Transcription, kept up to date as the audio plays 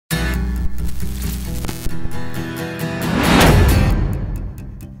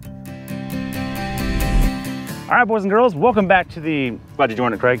All right, boys and girls, welcome back to the, glad you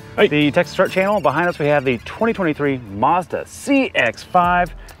joined it, Craig, hey. The Texas Truck Channel. Behind us, we have the 2023 Mazda CX-5.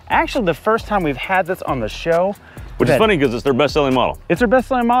 Actually, the first time we've had this on the show. Which is funny because it's their best-selling model. It's their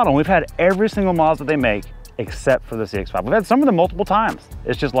best-selling model. We've had every single Mazda they make except for the CX-5. We've had some of them multiple times.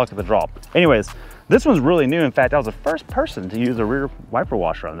 It's just luck of the draw. Anyways, this one's really new. In fact, I was the first person to use a rear wiper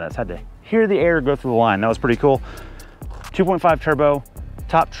washer on this. Had to hear the air go through the line. That was pretty cool. 2.5 turbo,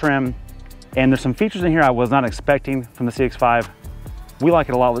 top trim. And there's some features in here I was not expecting from the CX-5. We like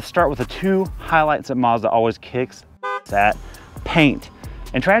it a lot. Let's start with the two highlights that Mazda always kicks at: paint.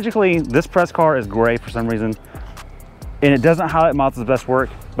 And tragically, this press car is gray for some reason, and it doesn't highlight Mazda's best work.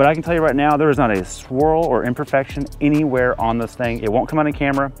 But I can tell you right now, there is not a swirl or imperfection anywhere on this thing. It won't come out in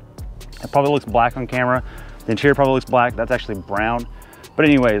camera. It probably looks black on camera. The interior probably looks black. That's actually brown. But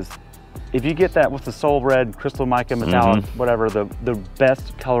anyways, if you get that with the soul red, crystal mica, metallic, whatever, the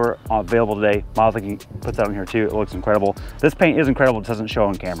best color available today, Mazda puts that on here too. It looks incredible. This paint is incredible. It doesn't show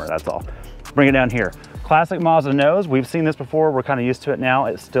on camera, that's all. Bring it down here. Classic Mazda nose. We've seen this before. We're kind of used to it now.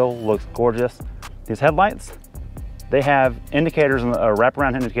 It still looks gorgeous. These headlights, they have indicators, and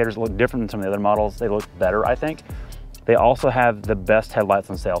wraparound indicators that look different than some of the other models. They look better, I think. They also have the best headlights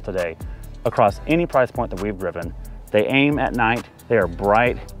on sale today across any price point that we've driven. They aim at night. They are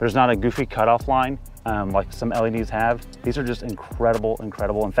bright. There's not a goofy cutoff line like some LEDs have. These are just incredible,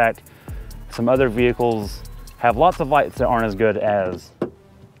 incredible. In fact, some other vehicles have lots of lights that aren't as good as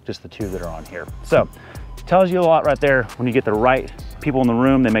just the two that are on here. So, tells you a lot right there. When you get the right people in the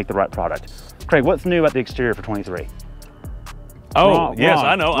room, they make the right product. Craig, what's new about the exterior for 23? Oh, yes,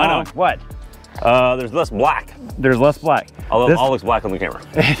 I know. What? There's less black. There's less black. Although it all looks black on the camera.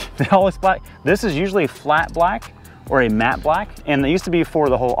 It all looks black. This is usually flat black or a matte black, and it used to be for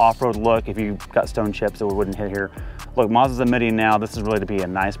the whole off-road look. If you got stone chips, it wouldn't hit here. Look, Mazda's admitting now this is really to be a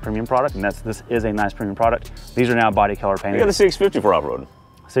nice premium product, and this is a nice premium product. These are now body color painted. You got the CX-50 for off-road.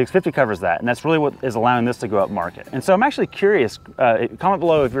 CX-50 covers that, and that's really what is allowing this to go up market. And so I'm actually curious, comment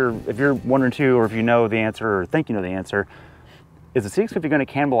below if you're wondering too, or if you know the answer or think you know the answer. Is the CX-50 going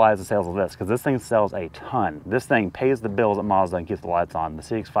to cannibalize the sales of this? Because this thing sells a ton. This thing pays the bills at Mazda and keeps the lights on. The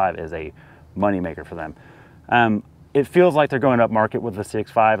CX-5 is a moneymaker for them. It feels like they're going up market with the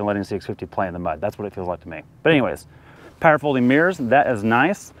CX-5 and letting the CX-50 play in the mud. That's what it feels like to me. But anyways, power folding mirrors, that is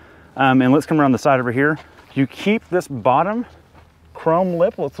nice. And let's come around the side over here. You keep this bottom chrome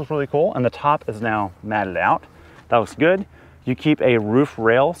lip, looks really cool, and the top is now matted out. That looks good. You keep a roof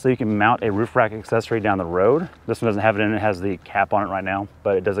rail so you can mount a roof rack accessory down the road. This one doesn't have it in it, has the cap on it right now,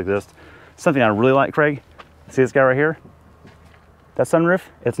 but it does exist. Something I really like, Craig, see this guy right here? That sunroof,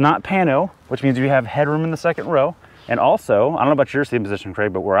 it's not pano, which means you have headroom in the second row. And also, I don't know about your seating position,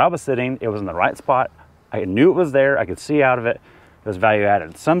 Craig, but where I was sitting, it was in the right spot. I knew it was there, I could see out of it. It was value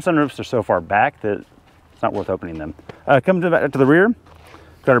added. Some sunroofs are so far back that it's not worth opening them. Coming back to the rear,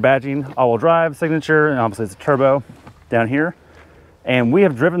 got our badging, all-wheel drive, signature, and obviously it's a turbo down here. And we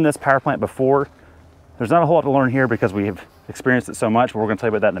have driven this power plant before. There's not a whole lot to learn here because we have experienced it so much, but we're gonna tell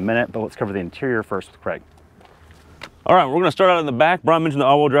you about that in a minute, but let's cover the interior first with Craig. All right, we're gonna start out in the back. Brian mentioned the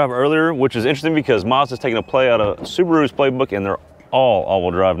all-wheel drive earlier, which is interesting because Mazda's taking a play out of Subaru's playbook, and they're all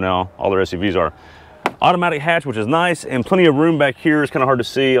all-wheel drive now. All their SUVs are. Automatic hatch, which is nice, and plenty of room back here. It's kind of hard to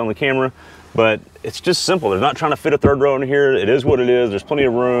see on the camera, but it's just simple. They're not trying to fit a third row in here. It is what it is. There's plenty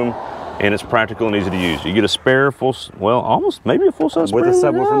of room, and it's practical and easy to use. You get a spare full, well, almost maybe a full-size spare. With a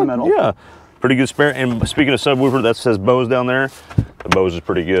subwoofer in the middle. Yeah, pretty good spare. And speaking of subwoofer, that says Bose down there. The Bose is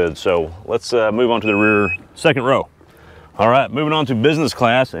pretty good. So let's move on to the rear second row. All right, moving on to business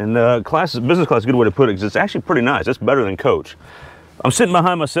class, and business class is a good way to put it because it's actually pretty nice. It's better than coach. I'm sitting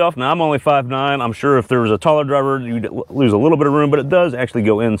behind myself. Now, I'm only 5'9". I'm sure if there was a taller driver, you'd lose a little bit of room, but it does actually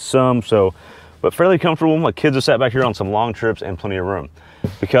go in some, so, but fairly comfortable. My kids have sat back here on some long trips and plenty of room.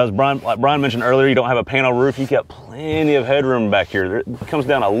 Because like Brian mentioned earlier, you don't have a panel roof. You got plenty of headroom back here. It comes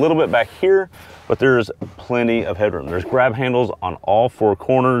down a little bit back here, but there's plenty of headroom. There's grab handles on all four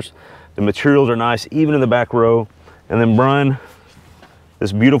corners. The materials are nice, even in the back row. And then Brian,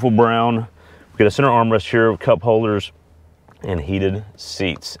 this beautiful brown, we get a center armrest here, cup holders, and heated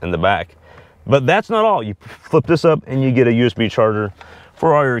seats in the back. But that's not all. You flip this up and you get a USB charger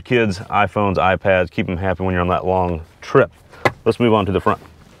for all your kids' iPhones, iPads, keep them happy when you're on that long trip. Let's move on to the front.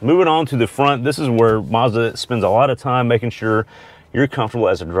 Moving on to the front, this is where Mazda spends a lot of time making sure you're comfortable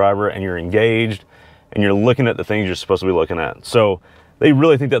as a driver and you're engaged and you're looking at the things you're supposed to be looking at. So they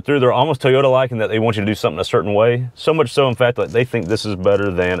really think that through. They're almost Toyota-like in that they want you to do something a certain way. So much so, in fact, that they think this is better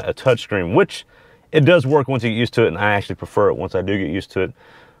than a touchscreen, which it does work once you get used to it, and I actually prefer it once I do get used to it.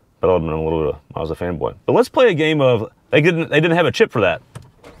 But I've been a little bit of a Mazda fanboy. But let's play a game of, they didn't have a chip for that.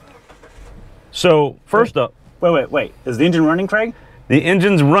 So first up, Wait. Is the engine running, Craig? The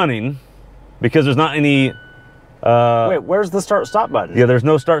engine's running because there's not any... Wait, where's the start-stop button? Yeah, there's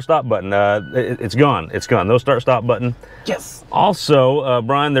no start-stop button. It's gone. It's gone. No start-stop button. Yes. Also,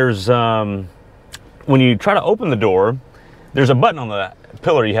 Brian, there's... when you try to open the door, there's a button on the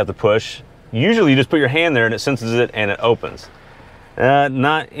pillar you have to push. Usually you just put your hand there and it senses it and it opens.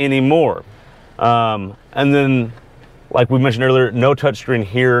 Not anymore. And then, like we mentioned earlier, no touchscreen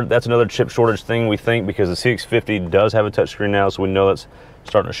here. That's another chip shortage thing, we think, because the CX-50 does have a touchscreen now, so we know that's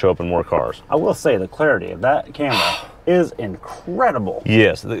starting to show up in more cars. I will say the clarity of that camera is incredible.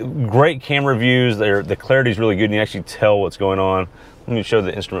 Yes, great camera views. The clarity is really good and you actually tell what's going on. Let me show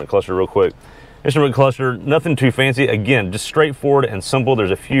the instrument cluster real quick. Instrument cluster, nothing too fancy. Again, just straightforward and simple.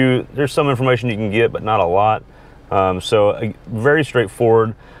 There's some information you can get, but not a lot. Very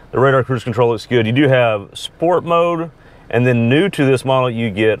straightforward. The radar cruise control looks good. You do have sport mode, and then new to this model,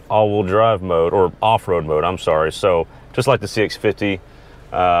 you get all-wheel drive mode, or off-road mode, I'm sorry. So just like the CX-50,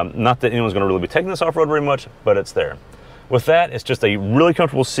 not that anyone's gonna really be taking this off-road very much, but it's there. With that, it's just a really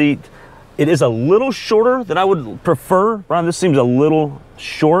comfortable seat. It is a little shorter than I would prefer. Brian, this seems a little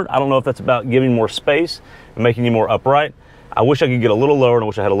short. I don't know if that's about giving more space and making you more upright. I wish I could get a little lower and I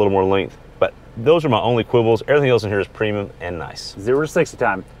wish I had a little more length, but those are my only quibbles. Everything else in here is premium and nice. 0 to 60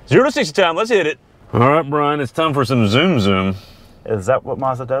 time. 0 to 60 time, let's hit it. All right, Brian, it's time for some zoom zoom. Is that what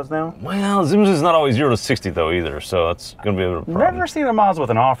Mazda does now? Well, zoom zoom is not always 0 to 60 though either, so that's gonna be a bit of a problem. Never seen a Mazda with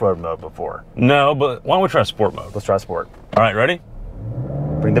an off-road mode before. No, but why don't we try sport mode? Let's try sport. All right, ready?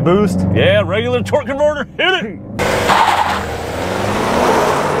 Bring the boost. Yeah, regular torque converter, hit it.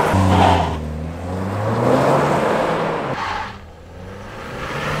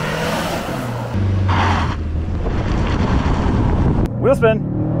 Wheel spin.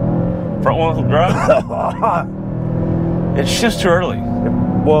 Front wheel drive. It's just too early.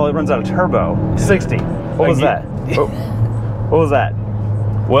 Well, it runs out of turbo. 60. What was that? What was that?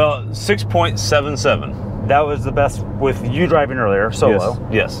 Well, 6.77. That was the best with you driving earlier, solo.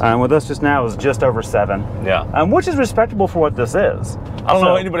 Yes. With us just now, it was just over 7. Yeah. Which is respectable for what this is. I don't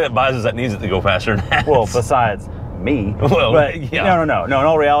know anybody that buys this that needs it to go faster than that. Well, besides me. Well, but yeah. No. In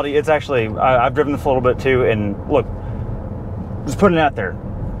all reality, it's actually, I've driven this a little bit too, and look, just putting it out there.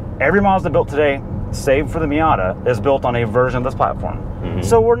 Every Mazda built today, save for the Miata, is built on a version of this platform. Mm-hmm.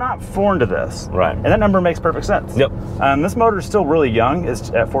 So we're not foreign to this. Right. And that number makes perfect sense. Yep. This motor is still really young. It's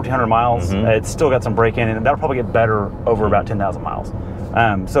at 1,400 miles. Mm-hmm. It's still got some break-in, and that'll probably get better over about 10,000 miles.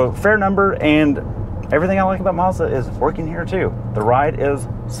 So fair number, and everything I like about Mazda is working here too. The ride is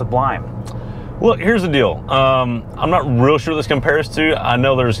sublime. Look, here's the deal. I'm not real sure this compares to. I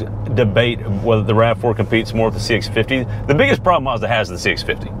know there's debate whether the RAV4 competes more with the CX-50. The biggest problem Mazda has is the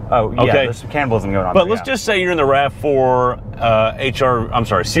CX-50. Oh, yeah, okay? There's some cannibalism going on. But let's just say you're in the RAV4,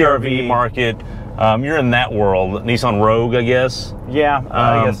 CRV market. You're in that world. Nissan Rogue, I guess. Yeah,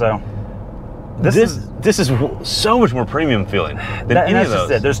 I guess so. This is so much more premium feeling than any of those.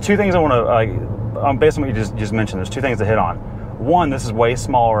 Just it. There's two things I want to, based on what you just mentioned, there's two things to hit on. One, this is way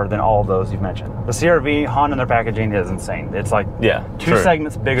smaller than all of those you've mentioned. The CRV, Honda, and their packaging is insane. It's like two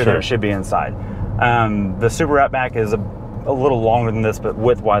segments bigger than it should be inside. The Super Outback is a little longer than this, but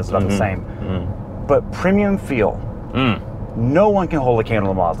width-wise, it's about the same. Mm-hmm. But premium feel. No one can hold a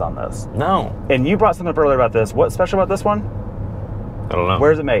candle to Mazda on this. No. And you brought something up earlier about this. What's special about this one? I don't know.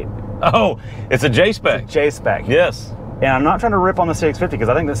 Where's it made? Oh, it's a J-Spec. It's a J-Spec. Yes. And I'm not trying to rip on the CX-50 because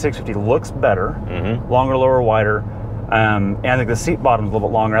I think the CX-50 looks better, longer, lower, wider. And I think the seat bottom's a little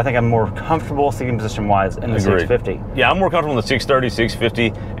bit longer. I think I'm more comfortable seating position-wise in the CX-50. Yeah, I'm more comfortable in the CX-30,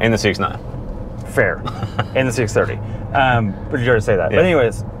 CX-50, and the CX-9. Fair. And the CX-30. But you already say that. Yeah. But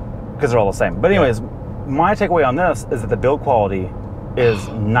anyways, because they're all the same. But anyways, my takeaway on this is that the build quality is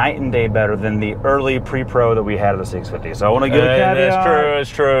night and day better than the early pre-pro that we had of the CX-50. So I want to give a caveat. It's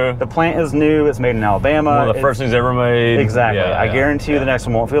true. The plant is new. It's made in Alabama. One of the first things ever made. Exactly. I guarantee you the next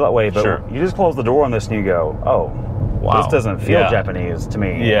one won't feel that way. But you just close the door on this and you go, oh, wow, this doesn't feel Japanese to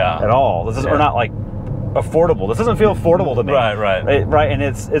me at all. This is or not like affordable. This doesn't feel affordable to me. Right. And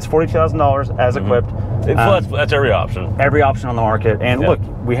it's $42,000 as equipped. That's every option. Every option on the market. And look,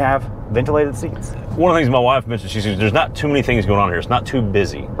 we have ventilated seats. One of the things my wife mentioned, she says, there's not too many things going on here. It's not too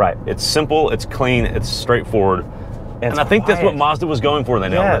busy. Right. It's simple, it's clean, it's straightforward. And I think that's what Mazda was going for. They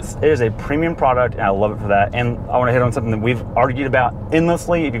nailed it. It is a premium product, and I love it for that. And I want to hit on something that we've argued about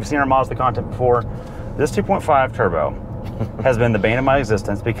endlessly. If you've seen our Mazda content before, this 2.5 turbo has been the bane of my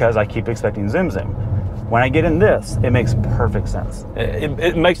existence because I keep expecting zoom zoom. When I get in this, it makes perfect sense.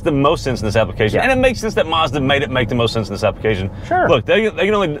 It makes the most sense in this application. Yeah. And it makes sense that Mazda made it make the most sense in this application. Sure. Look, they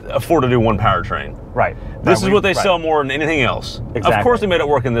can only afford to do one powertrain. Right. This is what they sell more than anything else. Exactly. Of course they made it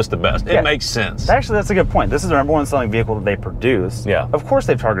work in this the best. It makes sense. Actually, that's a good point. This is the number one selling vehicle that they produce. Yeah. Of course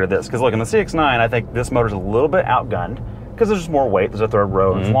they've targeted this, because look, in the CX-9, I think this motor's a little bit outgunned, because there's just more weight, there's a third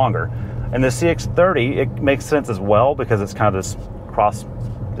row, and it's longer. And the CX-30, it makes sense as well, because it's kind of this cross,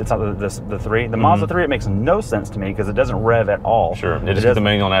 it's not the 3. The Mazda 3, it makes no sense to me, because it doesn't rev at all. Sure, it just gets the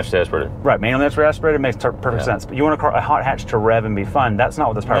manual naturally aspirated. Right, manual naturally aspirated makes perfect sense. But you want a hot hatch to rev and be fun, that's not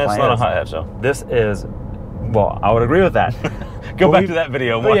what this power plant is. It's not a hot hatch, though. This is, well, I would agree with that. Go back to that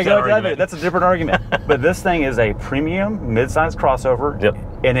video and watch that argument. That's a different argument. But this thing is a premium mid-size crossover. Yep.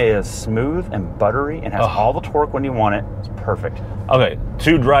 And it is smooth and buttery and has all the torque when you want it. It's perfect. Okay,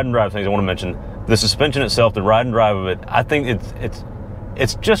 2 ride and drive things I want to mention. The suspension itself, the ride and drive of it, I think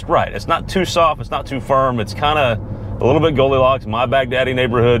it's just right. It's not too soft, it's not too firm. It's kind of a little bit Goldilocks, my Baghdadi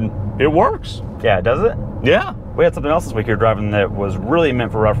neighborhood. It works. Yeah, does it? Yeah. We had something else this week you were driving that was really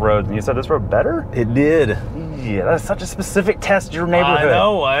meant for rough roads, and you said this rode better? It did. Yeah, that's such a specific test of your neighborhood.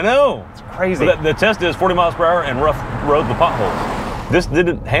 I know. It's crazy. But the test is 40 miles per hour and rough roads with potholes. This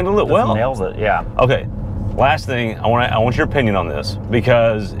didn't handle it well. Nails it, yeah. Okay, last thing, I want your opinion on this,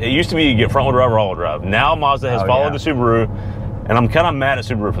 because it used to be you get front wheel drive or all wheel drive. Now Mazda has followed the Subaru, and I'm kind of mad at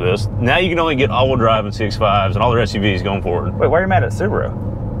Subaru for this. Now you can only get all wheel drive and CX-5s and all their SUVs going forward. Wait, why are you mad at Subaru?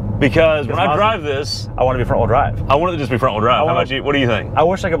 Because when I drive this, I want to be front wheel drive. I want it to just be front wheel drive. How about you? What do you think? I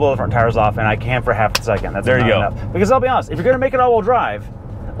wish I could blow the front tires off, and I can for half a second. That's there you go. Enough. Because I'll be honest, if you're going to make it all-wheel drive,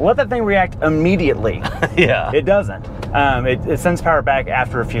 let that thing react immediately. Yeah. It doesn't. It sends power back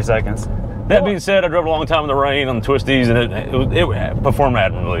after a few seconds. That being said, I drove a long time in the rain on the twisties, and it performed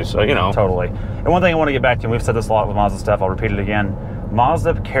admirably, so, you know. Totally. And one thing I want to get back to, and we've said this a lot with Mazda stuff, I'll repeat it again,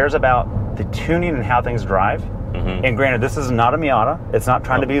 Mazda cares about the tuning and how things drive. And granted, this is not a Miata. It's not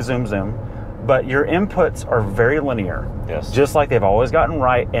trying to be zoom zoom. But your inputs are very linear. Yes. Just like they've always gotten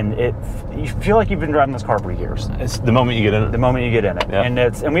right, and you feel like you've been driving this car for years. It's the moment you get in it. The moment you get in it.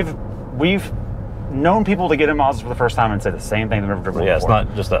 Yep. And we've known people to get in Mazdas for the first time and say the same thing they've never driven before. Yeah, it's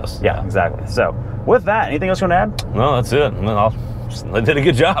not just us. Yeah, exactly. So, with that, anything else you want to add? No, that's it. They did a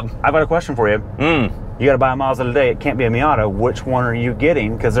good job. I've got a question for you. You got to buy a Mazda today. It can't be a Miata. Which one are you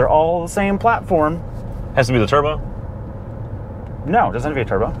getting? Because they're all the same platform. Has to be the turbo? No, it doesn't have to be a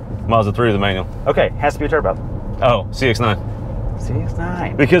turbo. Mazda 3 or the manual? Okay, has to be a turbo. Oh, CX-9.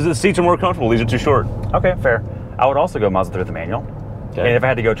 CX-9. Because the seats are more comfortable. These are too short. Okay, fair. I would also go Mazda 3 with the manual. Okay. And if I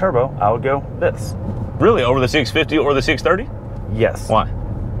had to go turbo, I would go this. Really? Over the CX-50 or the CX-30? Yes. Why?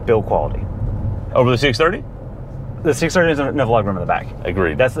 Build quality. Over the CX-30? The CX-30 doesn't have leg room in the back.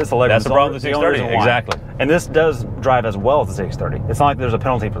 Agreed. That's the leg room. That's the problem with the CX-30. Exactly. And this does drive as well as the CX-30. It's not like there's a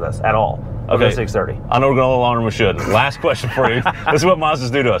penalty for this at all. Okay. The CX-30. I know we're going a little longer than we should. Last question for you. This is what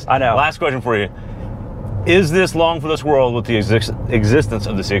Mazdas do to us. I know. Last question for you. Is this long for this world with the existence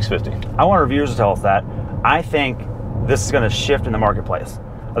of the CX-50? I want reviewers to tell us that. I think this is going to shift in the marketplace.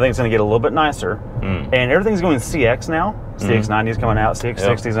 I think it's going to get a little bit nicer. And everything's going CX now. CX-90 is coming out,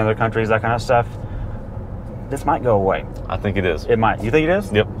 CX-60s in other countries, that kind of stuff. This might go away. I think it is. It might. You think it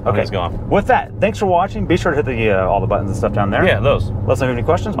is? Yep. I think it's gone. With that, thanks for watching. Be sure to hit all the buttons and stuff down there. Yeah, those. Let us know if you have any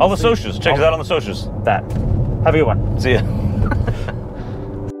questions. All the socials. Check us out on the socials. That. Have a good one. See ya.